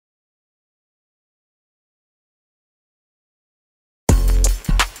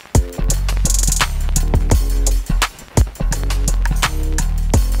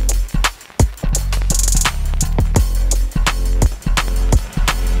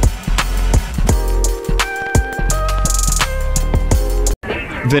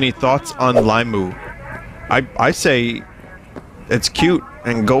Vinny, thoughts on Limu? I say it's cute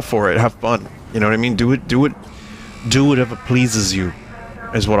and go for it. Have fun. You know what I mean? Do whatever pleases you,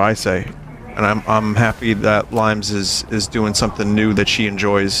 is what I say. And I'm happy that Limes is doing something new that she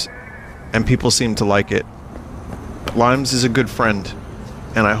enjoys, and people seem to like it. Limes is a good friend,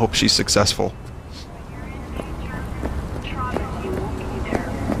 and I hope she's successful.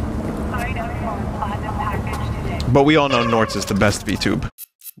 But we all know Nortz is the best VTube.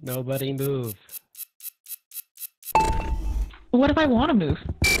 Nobody move. What if I want to move?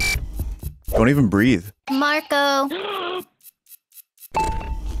 Don't even breathe. Marco.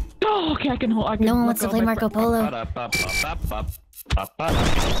 Oh, okay, I can hold. No one wants to play Marco Polo.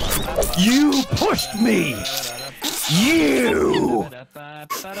 You pushed me! You! But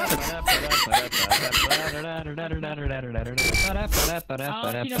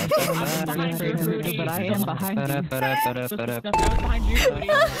I am behind you.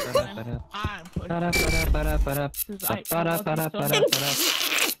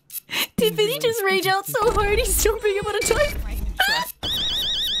 Did Vinny just rage out so hard he's still being able to type?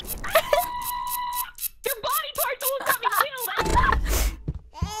 Your body parts almost got me killed!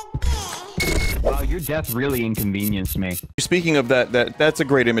 Wow, your death really inconvenienced me. Speaking of that's a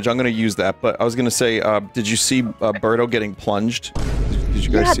great image. I'm gonna use that, but I was gonna say, did you see Birdo getting plunged? Did you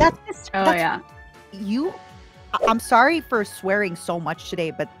guys see it? Yeah. I'm sorry for swearing so much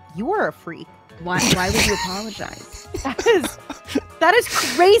today, but you are a freak. Why would you apologize? That is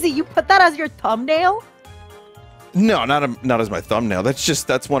crazy. You put that as your thumbnail? No, not as my thumbnail.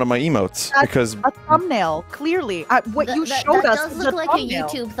 That's one of my emotes. Because a thumbnail, clearly. What you showed us does look like thumbnail. a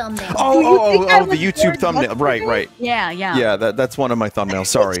YouTube thumbnail. Oh, the YouTube thumbnail. Right. Yeah. Yeah, that's one of my thumbnails.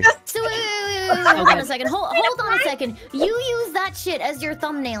 Sorry. So wait, hold on a second. Hold on a second. You use that shit as your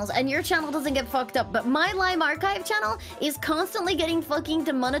thumbnails, and your channel doesn't get fucked up. But my Lime Archive channel is constantly getting fucking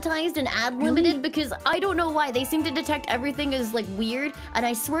demonetized and ad limited because I don't know why. They seem to detect everything as like weird, and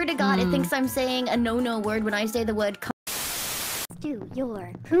I swear to God, it thinks I'm saying a no word when I say the word. Do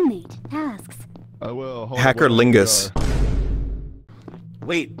your crewmate tasks. I will. Hacker Lingus.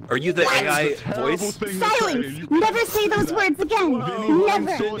 Wait, are you the AI voice? Silence! Never say those words again!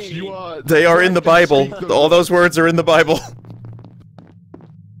 Never! They are in the Bible. All those words are in the Bible.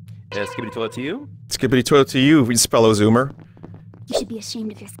 Yeah, skibbity toilet to you? Skibbity toilet to you, fellow Zoomer. You should be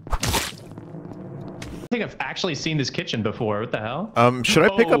ashamed of yourself. I think I've actually seen this kitchen before. What the hell? Should I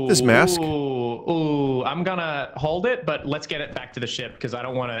pick up this mask? Ooh, I'm gonna hold it, but let's get it back to the ship because I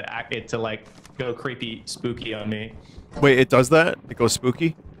don't want it to like go creepy, spooky on me. Wait, it does that? It goes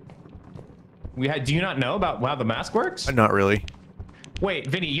spooky? Do you not know about how the mask works? Not really. Wait,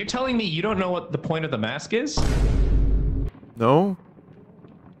 Vinny, you're telling me you don't know what the point of the mask is? No?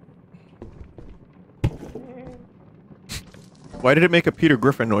 Why did it make a Peter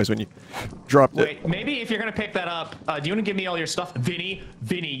Griffin noise when you dropped it? Wait, maybe if you're gonna pick that up, do you want to give me all your stuff? Vinny,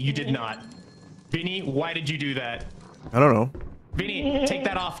 you did not. Vinny, why did you do that? I don't know. Vinny, take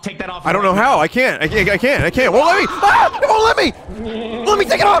that off. Take that off. I don't know how. I can't. I can't. Won't let me. Ah! It won't let me. Let me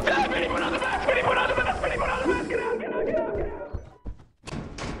take it off. Vinny, put on the mask. Vinny, put on the mask. Vinny, put on the mask.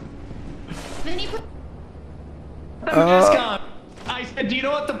 Vinny, put the mask on. I said, do you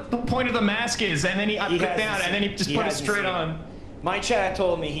know what the point of the mask is? And then I put it down, and then he just put it straight on. My chat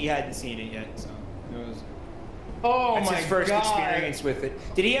told me he hadn't seen it yet, so it was. Oh that's my his first experience with it.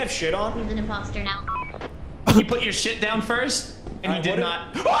 Did he have shit on? He's an imposter now. You put your shit down first, and he did not.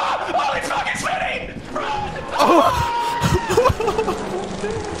 Oh, it's fucking spinning! Run!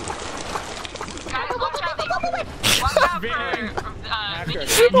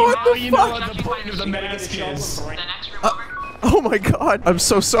 Now you know what the point of the mask is. Oh my god, I'm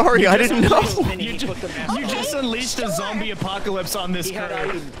so sorry, I didn't know. You just unleashed a zombie apocalypse on this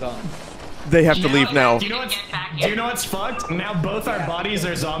crew. They have to leave now. Do you know what's fucked? Now both our bodies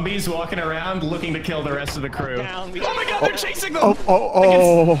are zombies walking around looking to kill the rest of the crew. Oh my god, they're chasing them!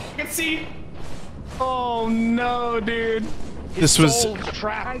 I can see. Oh no, dude. This was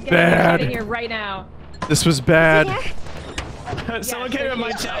Get bad. out of here right now. This was bad. Someone came in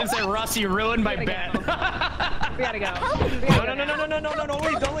my chat and said, Ross, you ruined my bet. We gotta go. No,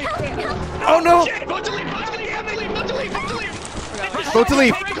 wait, don't leave. Oh no! Shit, go to leave, go to leave, go to leave, go to leave. Go to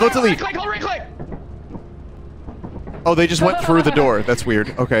leave, go to leave. Right click. Oh, they just went through the door. That's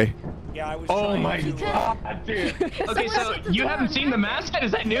weird. Okay. Yeah, I was oh my god, dude. Okay, so you haven't seen the mask yet?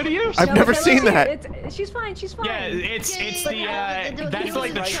 Is that new to you? I've never seen that. She's fine. Yeah, it's the that's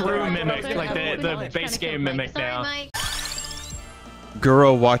like the true mimic, like the base game mimic now.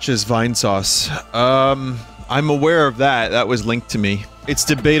 Guro watches Vinesauce. I'm aware of that. That was linked to me. It's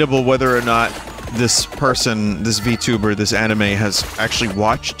debatable whether or not this person, this VTuber, this anime has actually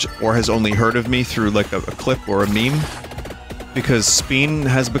watched or has only heard of me through like a clip or a meme. Because Speen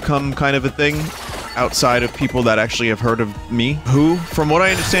has become kind of a thing outside of people that actually have heard of me. Who, from what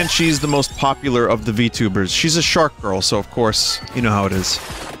I understand, she's the most popular of the VTubers. She's a shark girl, so of course, you know how it is.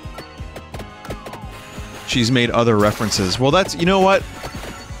 She's made other references. Well, that's, you know what?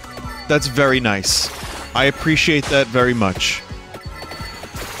 That's very nice. I appreciate that very much.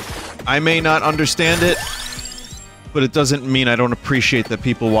 I may not understand it, but it doesn't mean I don't appreciate that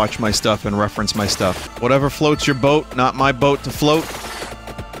people watch my stuff and reference my stuff. Whatever floats your boat, not my boat to float.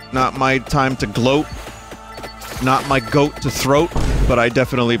 Not my time to gloat. Not my goat to throat, but I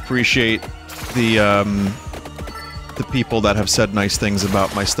definitely appreciate the people that have said nice things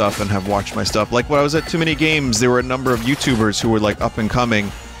about my stuff and have watched my stuff. Like when I was at Too Many Games, there were a number of YouTubers who were like up and coming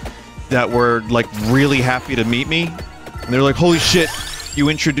that were like really happy to meet me. And they're like, holy shit, you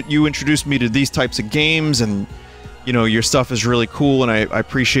introduced me to these types of games, and you know, your stuff is really cool, and I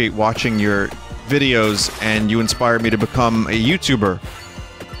appreciate watching your videos, and you inspired me to become a YouTuber.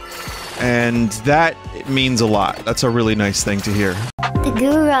 And that means a lot. That's a really nice thing to hear.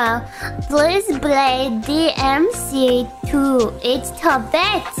 Gura, please play DMC2. It's the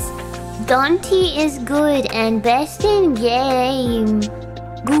best. Dante is good and best in game.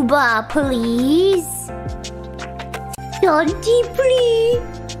 Guba, please. Dante, please.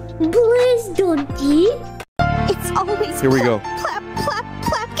 Please, Dante. It's always Here we go. Plap, plap,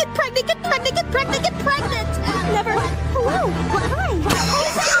 plap. Get pregnant, get pregnant, get pregnant, get pregnant. Never. Hello. Hi.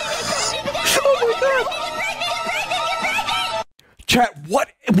 Chat, what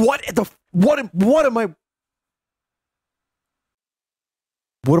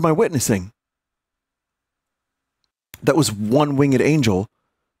am I witnessing? That was one winged angel,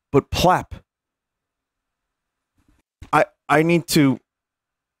 but plap. I need to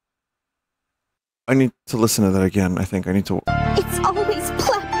listen to that again. I think I need to. It's always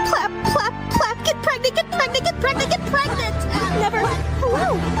plap, plap, plap, plap. Get pregnant, get pregnant, get pregnant, get pregnant. Never.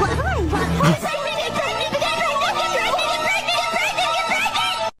 Hello. Hi.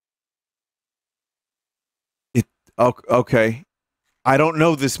 Okay. I don't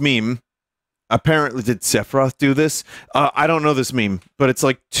know this meme. Apparently, did Sephiroth do this? I don't know this meme, but it's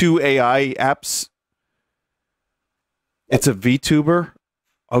like 2 AI apps. It's a VTuber?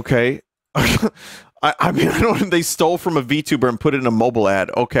 Okay. I mean, I don't. They stole from a VTuber and put it in a mobile ad.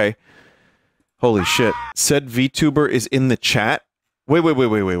 Okay. Holy shit. Said VTuber is in the chat?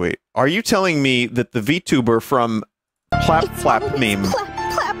 Wait. Are you telling me that the VTuber from Plap Plap meme...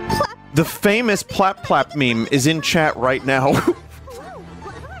 The famous Plap Plap meme is in chat right now.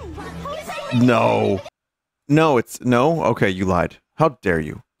 No. No, it's... No? Okay, you lied. How dare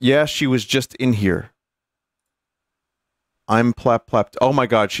you? Yeah, she was just in here. I'm Plap Plap... Oh my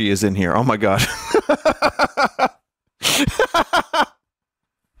god, she is in here. Oh my god.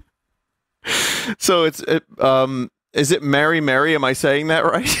 So it's... is it Mary Mary? Am I saying that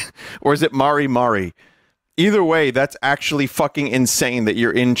right? Or is it Mari Mari? Either way, that's actually fucking insane that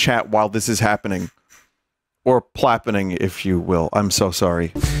you're in chat while this is happening. Or plappening, if you will. I'm so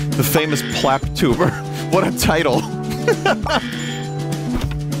sorry. The famous Plaptuber. What a title.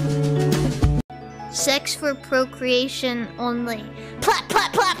 Sex for procreation only. Plap,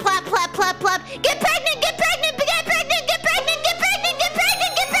 plap, plap, plap, plap, plap, plap. Get pregnant, get pregnant, get pregnant, get pregnant, get pregnant, get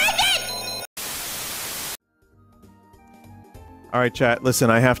pregnant, get pregnant! Alright, chat, listen,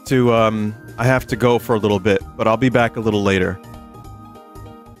 I have to go for a little bit, but I'll be back a little later.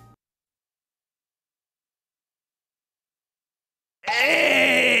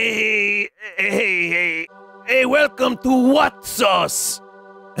 Hey, welcome to What Sauce?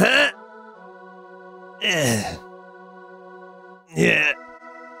 Huh? Yeah.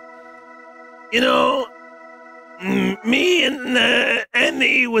 You know, me and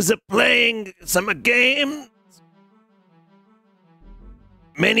Annie was playing some game.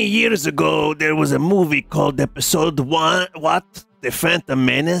 Many years ago, there was a movie called Episode 1, what? The Phantom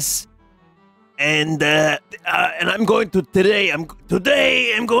Menace? And I'm going to today I'm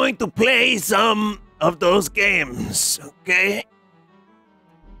going to play some of those games, okay?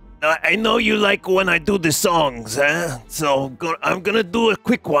 I know you like when I do the songs, huh? So I'm gonna do a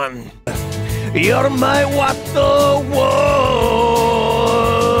quick one. You're my what the world.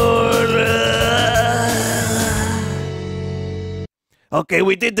 Okay,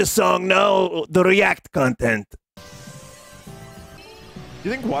 we did the song, now the React content.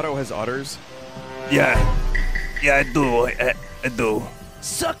 You think Watto has otters? Yeah, I do. I do.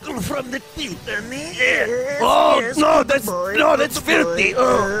 Suckle from the teeth, Annie. Yeah. Oh, yes, no, that's filthy.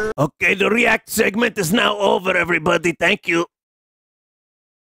 Oh. Okay, the React segment is now over, everybody. Thank you.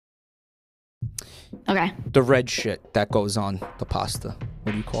 Okay. The red shit that goes on the pasta.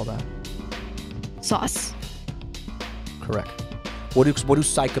 What do you call that? Sauce. Correct. What do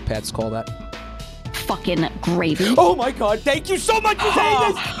psychopaths call that? Fucking gravy. Oh my god, thank you so much for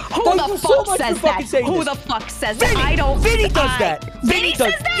saying this! Who the fuck says that? Who the fuck says that? I don't. Vinny does that! Vinny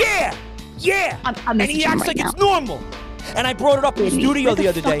says that? Yeah! Yeah! I'm and he acts like it's normal! And I brought it up in the studio the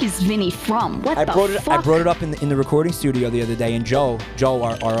other day. Where the fuck is Vinny from? What I the brought fuck? I brought it up in the recording studio the other day, and Joe,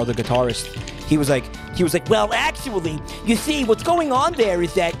 our other guitarist, he was like, well, actually, you see, what's going on there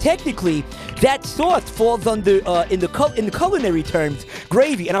is that technically that sauce falls under in the culinary terms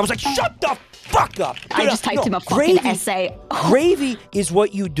gravy, and I was like, shut the fuck up! I just typed him a fucking essay. Gravy is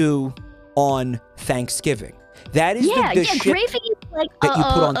what you do on Thanksgiving. That is the shit gravy is like that you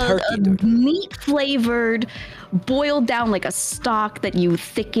put on turkey, dude. Meat flavored, boiled down like a stock that you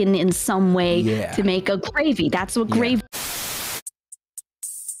thicken in some way to make a gravy. That's what gravy